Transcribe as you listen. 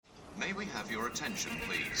May we have your attention,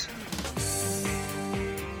 please?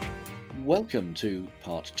 Welcome to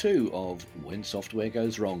part 2 of When Software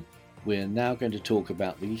Goes Wrong. We're now going to talk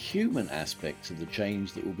about the human aspects of the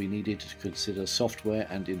change that will be needed to consider software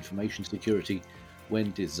and information security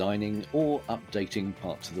when designing or updating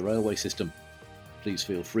parts of the railway system. Please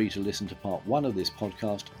feel free to listen to part 1 of this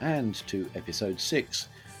podcast and to episode 6,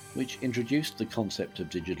 which introduced the concept of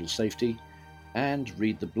digital safety, and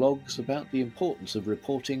read the blogs about the importance of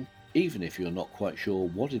reporting, even if you're not quite sure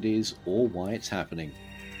what it is or why it's happening.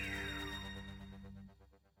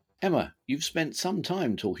 Emma, you've spent some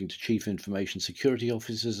time talking to Chief Information Security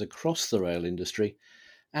Officers across the rail industry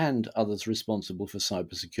and others responsible for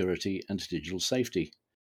cybersecurity and digital safety.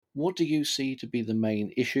 What do you see to be the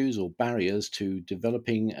main issues or barriers to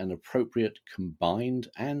developing an appropriate combined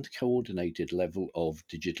and coordinated level of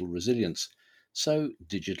digital resilience so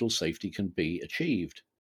digital safety can be achieved?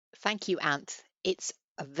 Thank you, Ant. It's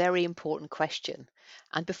a very important question.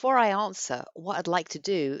 And before I answer, what I'd like to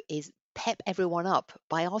do is pep everyone up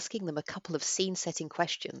by asking them a couple of scene setting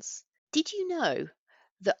questions. Did you know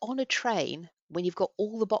that on a train, when you've got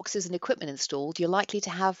all the boxes and equipment installed, you're likely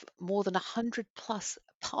to have more than 100 plus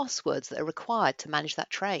passwords that are required to manage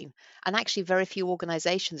that train? And actually, very few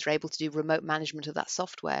organizations are able to do remote management of that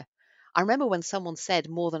software. I remember when someone said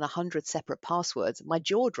more than 100 separate passwords, my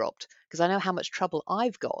jaw dropped because I know how much trouble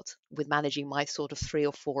I've got with managing my sort of 3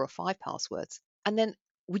 or 4 or 5 passwords. And then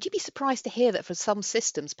would you be surprised to hear that for some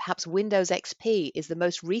systems, perhaps Windows XP is the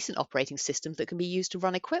most recent operating system that can be used to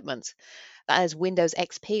run equipment? That is Windows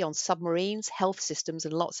XP on submarines, health systems,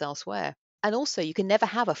 and lots elsewhere. And also, you can never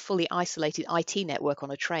have a fully isolated IT network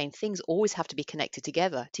on a train. Things always have to be connected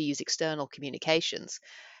together to use external communications.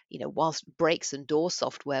 Whilst brakes and door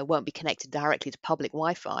software won't be connected directly to public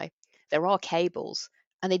Wi-Fi, there are cables,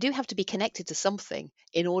 and they do have to be connected to something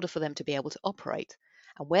in order for them to be able to operate.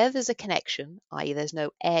 And where there's a connection, i.e. there's no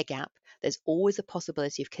air gap, there's always a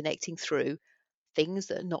possibility of connecting through things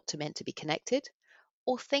that are not meant to be connected,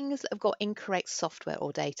 or things that have got incorrect software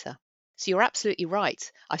or data. So you're absolutely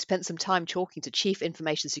right. I've spent some time talking to Chief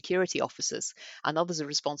Information Security Officers and others are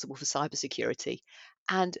responsible for cybersecurity.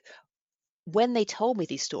 And when they told me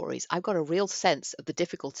these stories, I got a real sense of the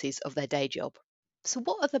difficulties of their day job. So,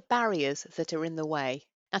 what are the barriers that are in the way?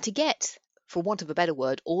 Now, to get, for want of a better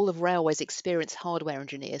word, all of railways' experienced hardware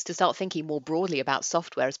engineers to start thinking more broadly about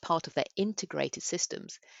software as part of their integrated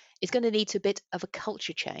systems is going to need a bit of a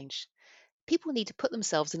culture change. People need to put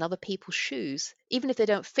themselves in other people's shoes, even if they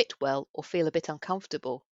don't fit well or feel a bit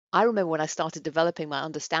uncomfortable. I remember when I started developing my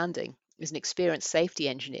understanding as an experienced safety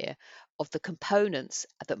engineer of the components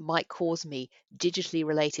that might cause me digitally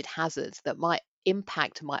related hazards that might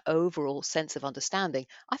impact my overall sense of understanding.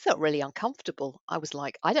 I felt really uncomfortable. I was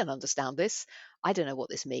like, I don't understand this. I don't know what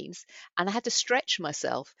this means. And I had to stretch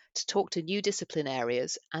myself to talk to new discipline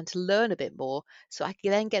areas and to learn a bit more so I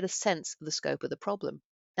could then get a sense of the scope of the problem.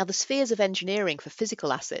 Now, the spheres of engineering for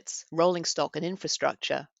physical assets, rolling stock and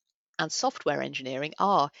infrastructure, and software engineering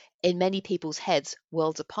are, in many people's heads,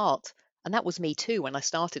 worlds apart. And that was me too when I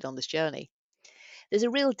started on this journey. There's a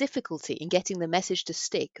real difficulty in getting the message to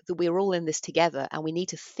stick that we're all in this together and we need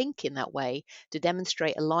to think in that way to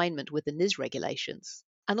demonstrate alignment with the NIS regulations.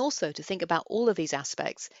 And also to think about all of these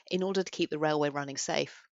aspects in order to keep the railway running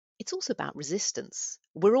safe. It's also about resistance.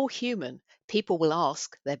 We're all human. People will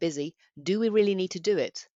ask, they're busy, do we really need to do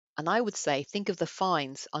it? And I would say, think of the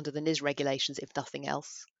fines under the NIS regulations, if nothing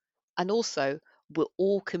else. And also, we're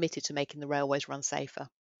all committed to making the railways run safer.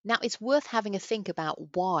 Now, it's worth having a think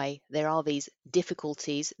about why there are these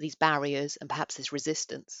difficulties, these barriers, and perhaps this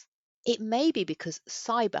resistance. It may be because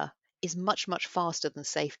cyber is much, much faster than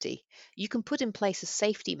safety. You can put in place a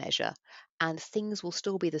safety measure and things will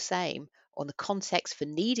still be the same on the context for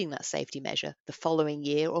needing that safety measure the following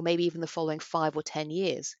year or maybe even the following 5 or 10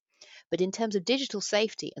 years. But in terms of digital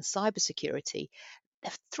safety and cybersecurity,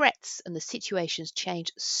 the threats and the situations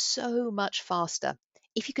change so much faster.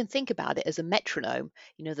 If you can think about it as a metronome,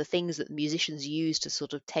 the things that musicians use to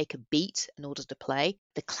sort of take a beat in order to play,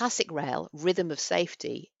 the classic rail rhythm of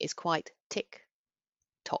safety is quite tick,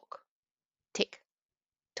 tock, tick,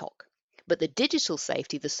 tock. But the digital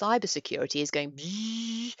safety, the cybersecurity is going,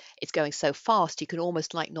 it's going so fast you can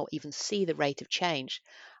almost like not even see the rate of change.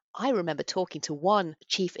 I remember talking to one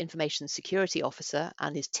chief information security officer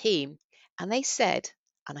and his team, and they said,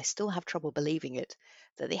 and I still have trouble believing it,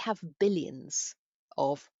 that they have billions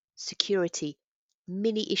of security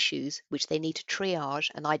mini issues which they need to triage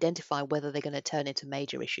and identify whether they're going to turn into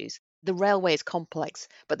major issues. The railway is complex,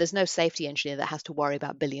 but there's no safety engineer that has to worry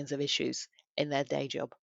about billions of issues in their day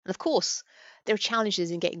job. And of course, there are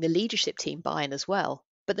challenges in getting the leadership team buy-in as well.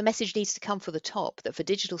 But the message needs to come from the top that for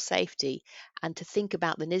digital safety and to think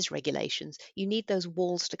about the NIS regulations, you need those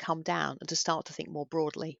walls to come down and to start to think more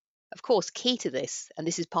broadly. Of course, key to this, and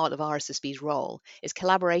this is part of RSSB's role, is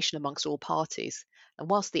collaboration amongst all parties. And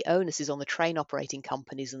whilst the onus is on the train operating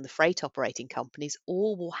companies and the freight operating companies,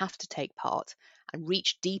 all will have to take part and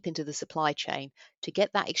reach deep into the supply chain to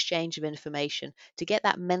get that exchange of information, to get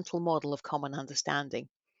that mental model of common understanding.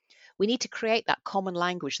 We need to create that common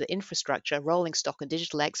language that infrastructure, rolling stock, and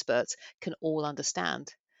digital experts can all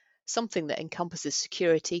understand, something that encompasses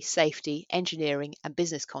security, safety, engineering, and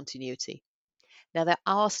business continuity. Now, there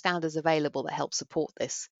are standards available that help support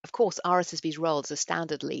this. Of course, RSSB's role as a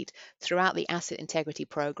standard lead throughout the Asset Integrity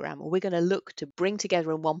Programme, we're going to look to bring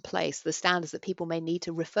together in one place the standards that people may need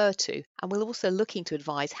to refer to, and we're also looking to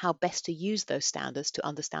advise how best to use those standards to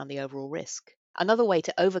understand the overall risk. Another way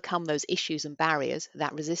to overcome those issues and barriers,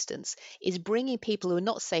 that resistance, is bringing people who are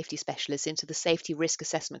not safety specialists into the safety risk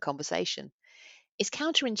assessment conversation. It's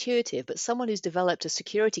counterintuitive, but someone who's developed a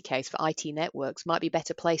security case for IT networks might be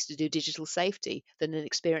better placed to do digital safety than an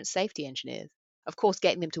experienced safety engineer. Of course,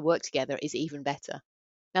 getting them to work together is even better.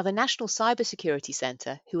 Now, the National Cybersecurity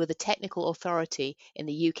Centre, who are the technical authority in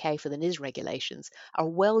the UK for the NIS regulations, are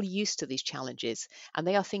well used to these challenges, and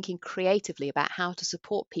they are thinking creatively about how to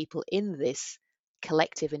support people in this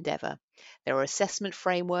collective endeavour. There are assessment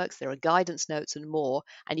frameworks, there are guidance notes and more,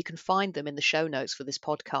 and you can find them in the show notes for this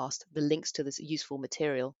podcast, the links to this useful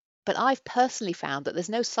material. But I've personally found that there's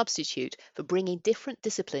no substitute for bringing different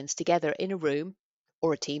disciplines together in a room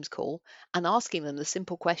or a Teams call and asking them the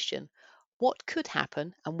simple question, what could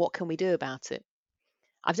happen and what can we do about it?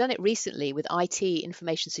 I've done it recently with IT,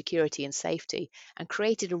 information security and safety, and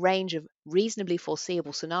created a range of reasonably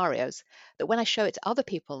foreseeable scenarios that when I show it to other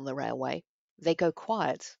people on the railway, they go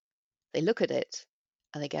quiet. They look at it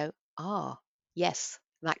and they go, yes,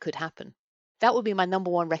 that could happen. That would be my number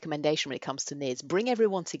one recommendation when it comes to NIS. Bring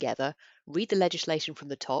everyone together, read the legislation from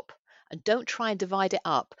the top, and don't try and divide it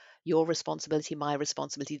up. Your responsibility, my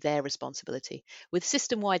responsibility, their responsibility. With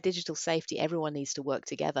system-wide digital safety, everyone needs to work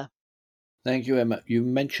together. Thank you, Emma. You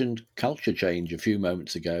mentioned culture change a few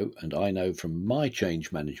moments ago, and I know from my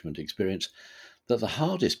change management experience that the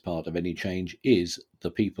hardest part of any change is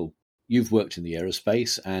the people. You've worked in the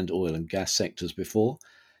aerospace and oil and gas sectors before.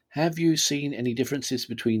 Have you seen any differences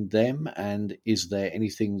between them, and is there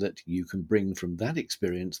anything that you can bring from that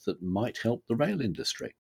experience that might help the rail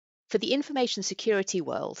industry? For the information security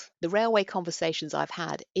world, the railway conversations I've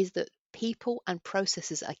had is that people and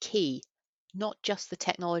processes are key, not just the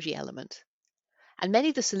technology element. And many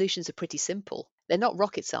of the solutions are pretty simple. They're not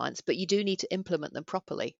rocket science, but you do need to implement them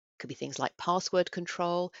properly. It could be things like password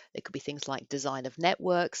control, there could be things like design of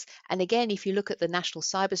networks. And again, if you look at the National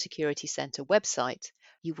Cybersecurity Centre website,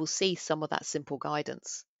 you will see some of that simple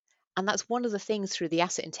guidance. And that's one of the things through the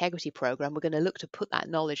Asset Integrity Programme, we're going to look to put that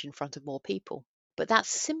knowledge in front of more people. But that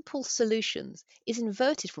simple solutions is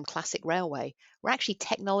inverted from classic railway, where actually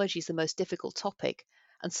technology is the most difficult topic,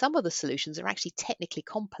 and some of the solutions are actually technically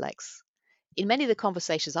complex. In many of the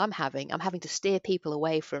conversations I'm having to steer people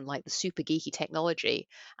away from like the super geeky technology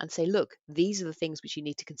and say, look, these are the things which you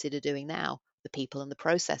need to consider doing now, the people and the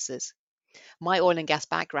processes. My oil and gas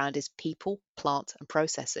background is people, plant, and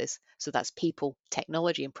processes. So that's people,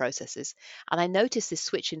 technology, and processes. And I noticed this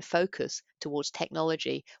switch in focus towards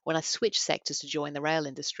technology when I switched sectors to join the rail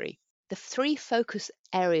industry. The three focus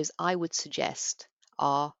areas I would suggest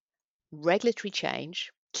are regulatory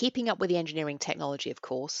change, keeping up with the engineering technology, of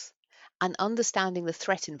course, and understanding the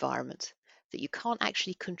threat environment that you can't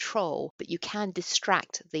actually control, but you can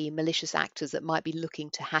distract the malicious actors that might be looking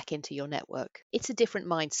to hack into your network. It's a different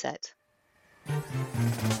mindset.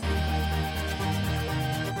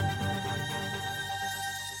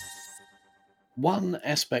 One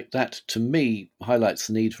aspect that, to me, highlights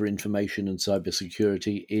the need for information and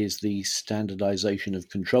cybersecurity is the standardization of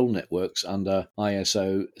control networks under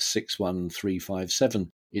ISO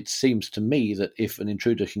 61357. It seems to me that if an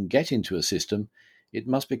intruder can get into a system, it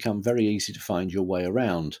must become very easy to find your way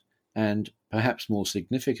around. And perhaps more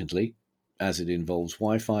significantly, as it involves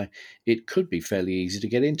Wi-Fi, it could be fairly easy to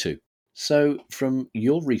get into. So, from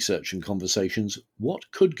your research and conversations,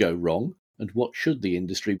 what could go wrong? And what should the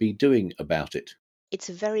industry be doing about it? It's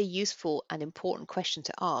a very useful and important question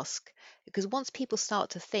to ask because once people start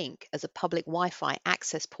to think as a public Wi-Fi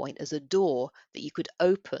access point as a door that you could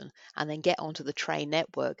open and then get onto the train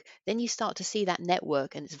network, then you start to see that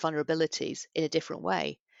network and its vulnerabilities in a different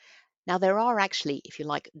way. Now, there are actually, if you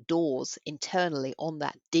like, doors internally on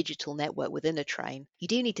that digital network within a train. You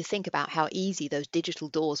do need to think about how easy those digital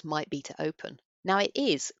doors might be to open. Now, it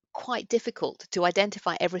is quite difficult to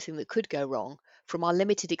identify everything that could go wrong from our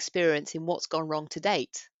limited experience in what's gone wrong to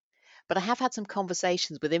date. But I have had some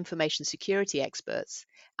conversations with information security experts,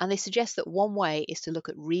 and they suggest that one way is to look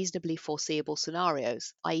at reasonably foreseeable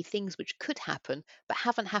scenarios, i.e., things which could happen but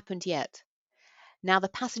haven't happened yet. Now, the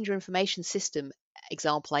passenger information system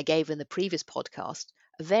example I gave in the previous podcast,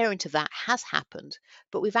 a variant of that has happened,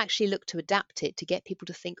 but we've actually looked to adapt it to get people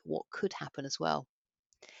to think what could happen as well.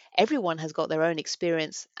 Everyone has got their own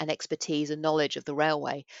experience and expertise and knowledge of the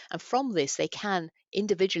railway, and from this, they can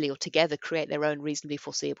individually or together create their own reasonably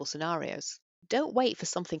foreseeable scenarios. Don't wait for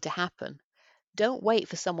something to happen. Don't wait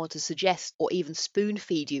for someone to suggest or even spoon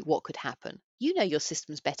feed you what could happen. You know your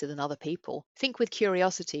systems better than other people. Think with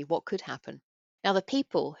curiosity what could happen. Now, the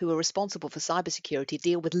people who are responsible for cybersecurity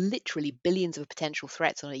deal with literally billions of potential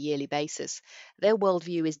threats on a yearly basis. Their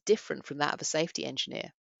worldview is different from that of a safety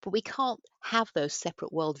engineer. But we can't have those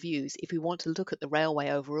separate worldviews if we want to look at the railway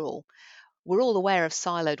overall. We're all aware of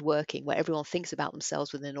siloed working where everyone thinks about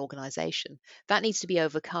themselves within an organization. That needs to be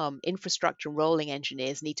overcome. Infrastructure and rolling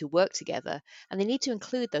engineers need to work together, and they need to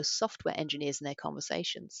include those software engineers in their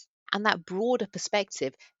conversations. And that broader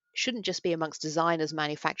perspective shouldn't just be amongst designers,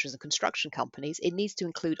 manufacturers, and construction companies. It needs to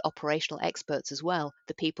include operational experts as well,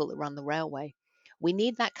 the people that run the railway. We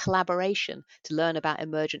need that collaboration to learn about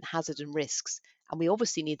emergent hazards and risks. And we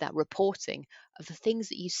obviously need that reporting of the things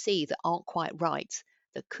that you see that aren't quite right,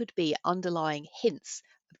 that could be underlying hints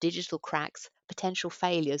of digital cracks, potential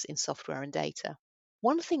failures in software and data.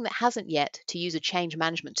 One thing that hasn't yet, to use a change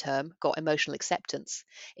management term, got emotional acceptance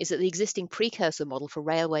is that the existing precursor model for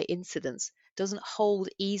railway incidents doesn't hold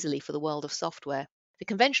easily for the world of software. The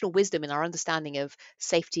conventional wisdom in our understanding of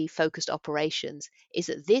safety focused operations is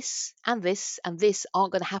that this and this and this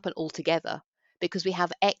aren't going to happen all together because we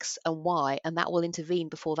have X and Y and that will intervene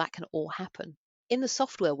before that can all happen. In the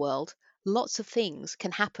software world, lots of things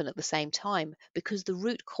can happen at the same time because the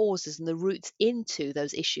root causes and the routes into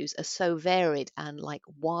those issues are so varied and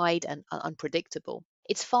wide and unpredictable.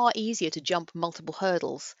 It's far easier to jump multiple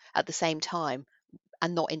hurdles at the same time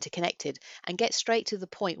and not interconnected and get straight to the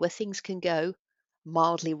point where things can go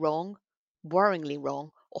mildly wrong, worryingly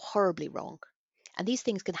wrong, or horribly wrong. And these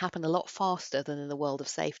things can happen a lot faster than in the world of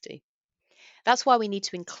safety. That's why we need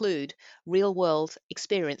to include real world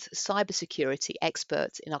experience cybersecurity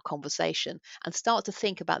experts in our conversation and start to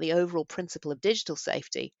think about the overall principle of digital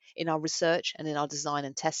safety in our research and in our design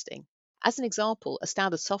and testing. As an example, a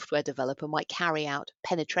standard software developer might carry out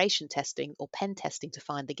penetration testing or pen testing to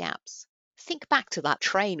find the gaps. Think back to that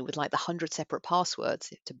train with the 100 separate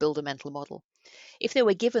passwords to build a mental model. If they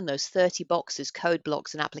were given those 30 boxes, code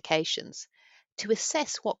blocks, and applications, to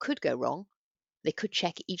assess what could go wrong, they could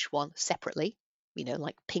check each one separately,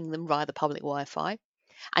 ping them via the public Wi-Fi.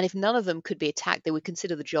 And if none of them could be attacked, they would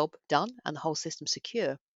consider the job done and the whole system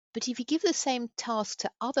secure. But if you give the same task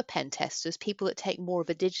to other pen testers, people that take more of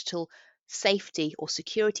a digital safety or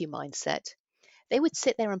security mindset, they would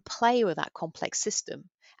sit there and play with that complex system.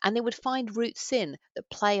 And they would find routes in that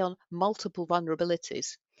play on multiple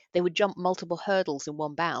vulnerabilities. They would jump multiple hurdles in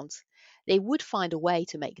one bound. They would find a way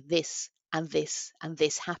to make this and this and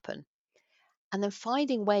this happen. And then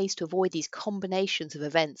finding ways to avoid these combinations of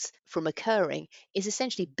events from occurring is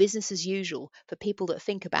essentially business as usual for people that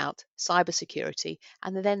think about cybersecurity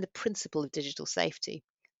and then the principle of digital safety.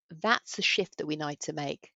 That's the shift that we need to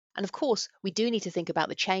make. And of course, we do need to think about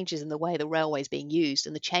the changes in the way the railway is being used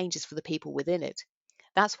and the changes for the people within it.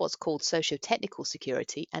 That's what's called socio-technical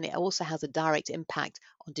security, and it also has a direct impact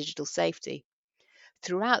on digital safety.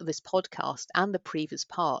 Throughout this podcast and the previous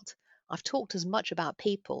part, I've talked as much about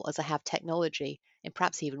people as I have technology, and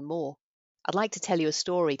perhaps even more. I'd like to tell you a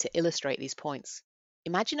story to illustrate these points.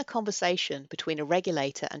 Imagine a conversation between a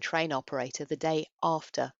regulator and train operator the day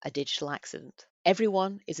after a digital accident.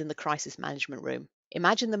 Everyone is in the crisis management room.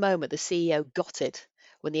 Imagine the moment the CEO got it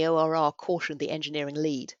when the ORR cautioned the engineering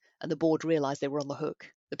lead and the board realized they were on the hook.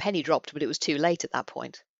 The penny dropped, but it was too late at that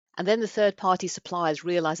point. And then the third-party suppliers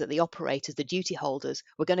realized that the operators, the duty holders,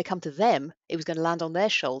 were going to come to them. It was going to land on their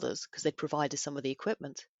shoulders because they'd provided some of the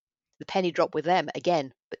equipment. The penny dropped with them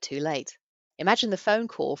again, but too late. Imagine the phone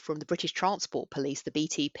call from the British Transport Police, the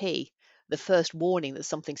BTP, the first warning that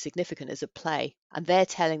something significant is at play. And they're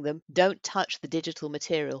telling them, don't touch the digital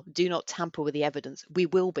material. Do not tamper with the evidence. We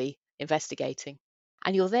will be investigating.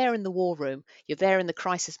 And you're there in the war room, you're there in the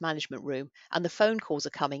crisis management room, and the phone calls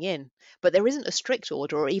are coming in. But there isn't a strict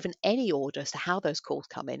order or even any order as to how those calls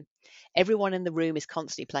come in. Everyone in the room is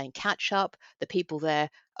constantly playing catch up. The people there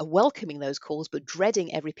are welcoming those calls, but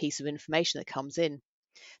dreading every piece of information that comes in.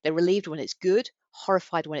 They're relieved when it's good,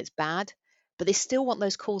 horrified when it's bad, but they still want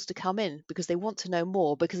those calls to come in because they want to know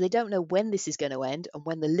more, because they don't know when this is going to end and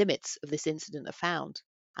when the limits of this incident are found.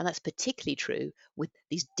 And that's particularly true with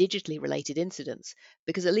these digitally related incidents,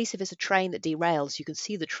 because at least if it's a train that derails, you can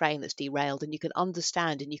see the train that's derailed and you can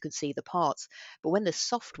understand and you can see the parts. But when there's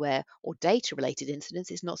software or data related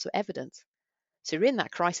incidents, it's not so evident. So you're in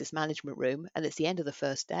that crisis management room and it's the end of the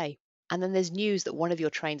first day. And then there's news that one of your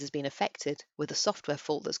trains has been affected with a software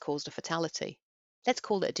fault that's caused a fatality. Let's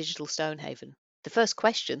call it a digital Stonehaven. The first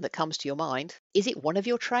question that comes to your mind, is it one of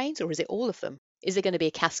your trains or is it all of them? Is there going to be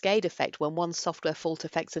a cascade effect when one software fault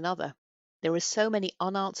affects another? There are so many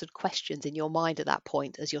unanswered questions in your mind at that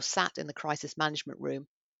point as you're sat in the crisis management room.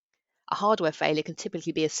 A hardware failure can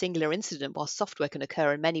typically be a singular incident, while software can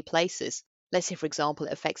occur in many places. Let's say, for example,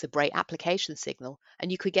 it affects a brake application signal,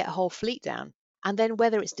 and you could get a whole fleet down. And then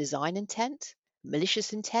whether it's design intent,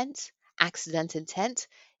 malicious intent, accident intent,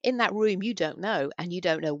 in that room you don't know, and you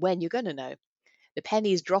don't know when you're going to know. The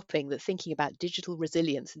penny is dropping that thinking about digital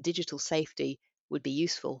resilience, digital safety would be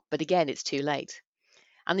useful, but again, it's too late.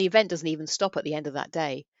 And the event doesn't even stop at the end of that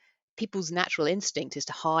day. People's natural instinct is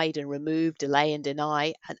to hide and remove, delay and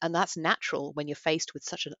deny, and that's natural when you're faced with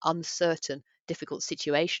such an uncertain, difficult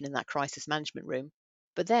situation in that crisis management room.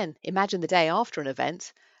 But then imagine the day after an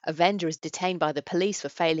event. A vendor is detained by the police for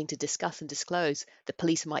failing to discuss and disclose. The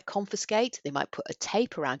police might confiscate, they might put a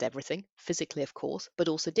tape around everything, physically, of course, but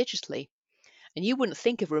also digitally. And you wouldn't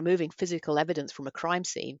think of removing physical evidence from a crime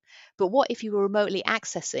scene, but what if you were remotely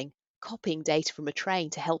accessing, copying data from a train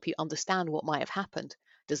to help you understand what might have happened?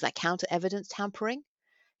 Does that count as evidence tampering?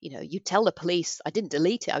 You tell the police, I didn't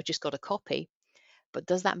delete it, I've just got a copy. But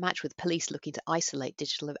does that match with police looking to isolate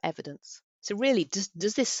digital evidence? So really, does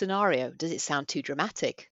this scenario, does it sound too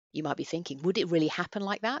dramatic? You might be thinking, would it really happen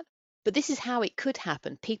like that? But this is how it could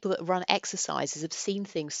happen. People that run exercises have seen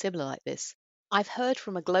things similar like this. I've heard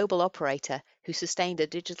from a global operator who sustained a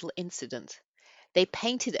digital incident. They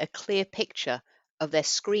painted a clear picture of their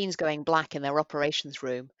screens going black in their operations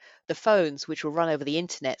room, the phones, which were run over the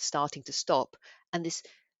internet, starting to stop, and this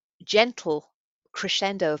gentle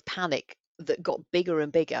crescendo of panic that got bigger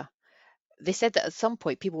and bigger. They said that at some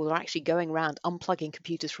point people were actually going around unplugging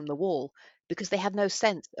computers from the wall because they had no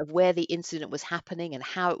sense of where the incident was happening and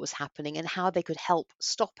how it was happening and how they could help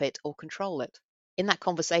stop it or control it. In that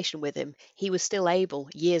conversation with him, he was still able,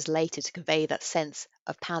 years later, to convey that sense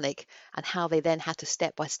of panic and how they then had to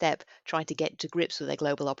step by step try to get to grips with their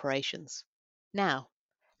global operations. Now,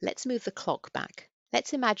 let's move the clock back.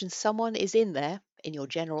 Let's imagine someone is in there, in your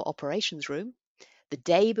general operations room, the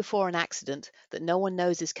day before an accident that no one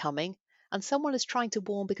knows is coming, and someone is trying to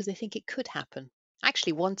warn because they think it could happen.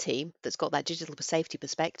 Actually, one team that's got that digital safety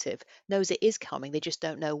perspective knows it is coming, they just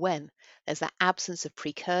don't know when. There's that absence of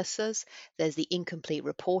precursors, there's the incomplete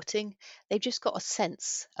reporting. They've just got a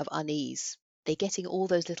sense of unease. They're getting all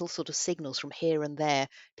those little sort of signals from here and there,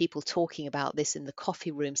 people talking about this in the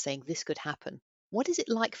coffee room saying this could happen. What is it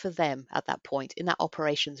like for them at that point in that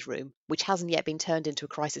operations room, which hasn't yet been turned into a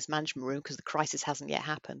crisis management room because the crisis hasn't yet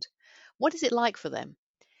happened? What is it like for them?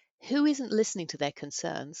 Who isn't listening to their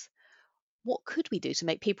concerns? What could we do to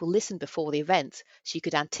make people listen before the event so you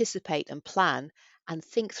could anticipate and plan and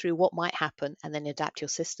think through what might happen and then adapt your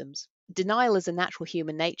systems? Denial is a natural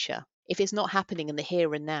human nature. If it's not happening in the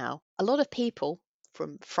here and now, a lot of people,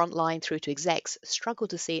 from frontline through to execs, struggle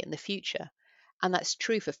to see it in the future. And that's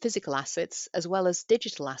true for physical assets as well as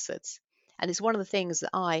digital assets. And it's one of the things that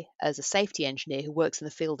I, as a safety engineer who works in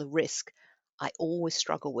the field of risk, I always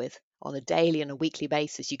struggle with on a daily and a weekly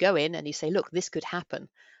basis. You go in and you say, look, this could happen.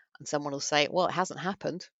 And someone will say, well, it hasn't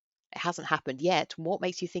happened. It hasn't happened yet. What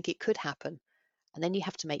makes you think it could happen? And then you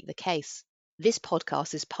have to make the case. This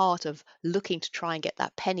podcast is part of looking to try and get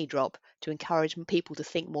that penny drop to encourage people to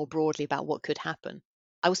think more broadly about what could happen.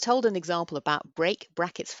 I was told an example about brake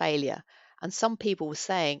brackets failure, and some people were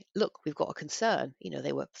saying, look, we've got a concern.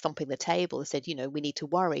 They were thumping the table and said, we need to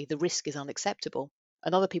worry. The risk is unacceptable.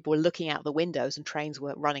 And other people were looking out the windows and trains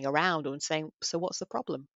were running around and saying, so what's the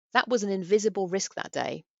problem? That was an invisible risk that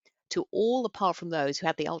day to all apart from those who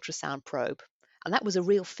had the ultrasound probe. And that was a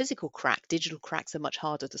real physical crack. Digital cracks are much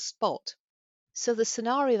harder to spot. So the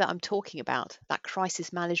scenario that I'm talking about, that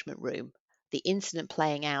crisis management room, the incident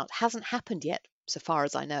playing out, hasn't happened yet, so far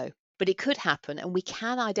as I know. But it could happen, and we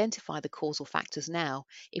can identify the causal factors now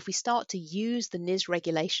if we start to use the NIS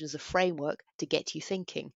regulation as a framework to get you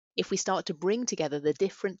thinking. If we start to bring together the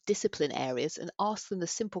different discipline areas and ask them the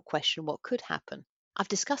simple question, what could happen? I've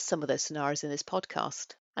discussed some of those scenarios in this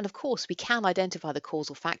podcast. And of course, we can identify the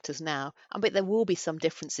causal factors now, but there will be some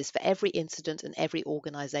differences for every incident and every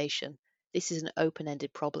organization. This is an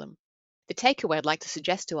open-ended problem. The takeaway I'd like to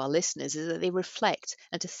suggest to our listeners is that they reflect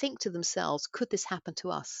and to think to themselves, could this happen to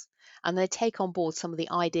us? and they take on board some of the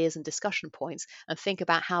ideas and discussion points and think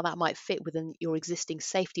about how that might fit within your existing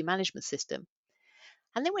safety management system.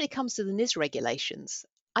 And then when it comes to the NIS regulations,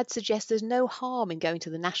 I'd suggest there's no harm in going to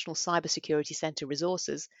the National Cybersecurity Centre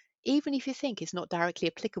resources, even if you think it's not directly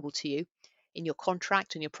applicable to you in your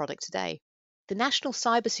contract and your product today. The National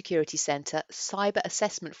Cybersecurity Centre Cyber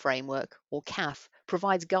Assessment Framework, or CAF,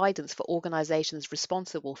 provides guidance for organisations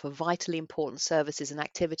responsible for vitally important services and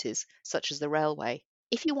activities, such as the railway.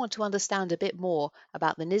 If you want to understand a bit more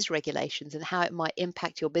about the NIS regulations and how it might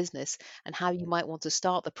impact your business and how you might want to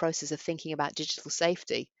start the process of thinking about digital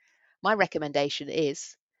safety, my recommendation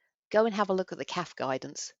is go and have a look at the CAF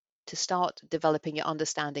guidance to start developing your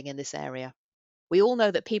understanding in this area. We all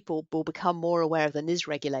know that people will become more aware of the NIS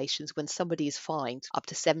regulations when somebody is fined up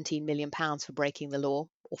to £17 million for breaking the law,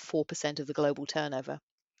 or 4% of the global turnover.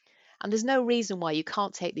 And there's no reason why you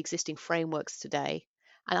can't take the existing frameworks today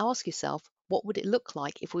and ask yourself, what would it look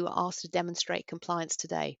like if we were asked to demonstrate compliance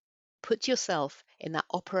today? Put yourself in that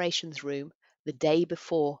operations room the day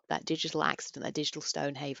before that digital accident at Digital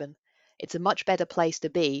Stonehaven. It's a much better place to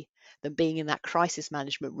be than being in that crisis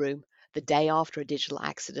management room the day after a digital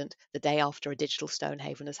accident, the day after a Digital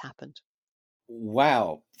Stonehaven has happened.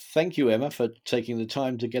 Wow. Thank you, Emma, for taking the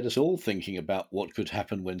time to get us all thinking about what could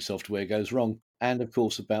happen when software goes wrong, and of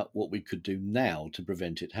course about what we could do now to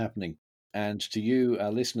prevent it happening. And to you,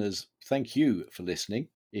 our listeners, thank you for listening.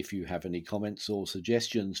 If you have any comments or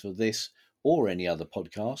suggestions for this or any other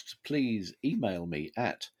podcasts, please email me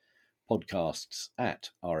at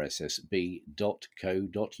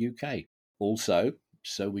podcasts@rssb.co.uk. Also,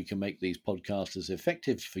 so we can make these podcasts as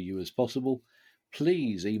effective for you as possible,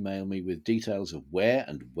 please email me with details of where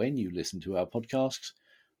and when you listen to our podcasts,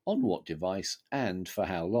 on what device, and for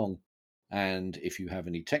how long. And if you have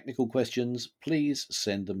any technical questions, please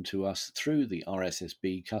send them to us through the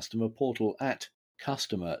RSSB customer portal at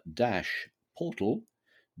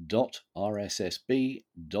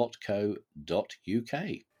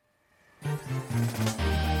customer-portal.rssb.co.uk.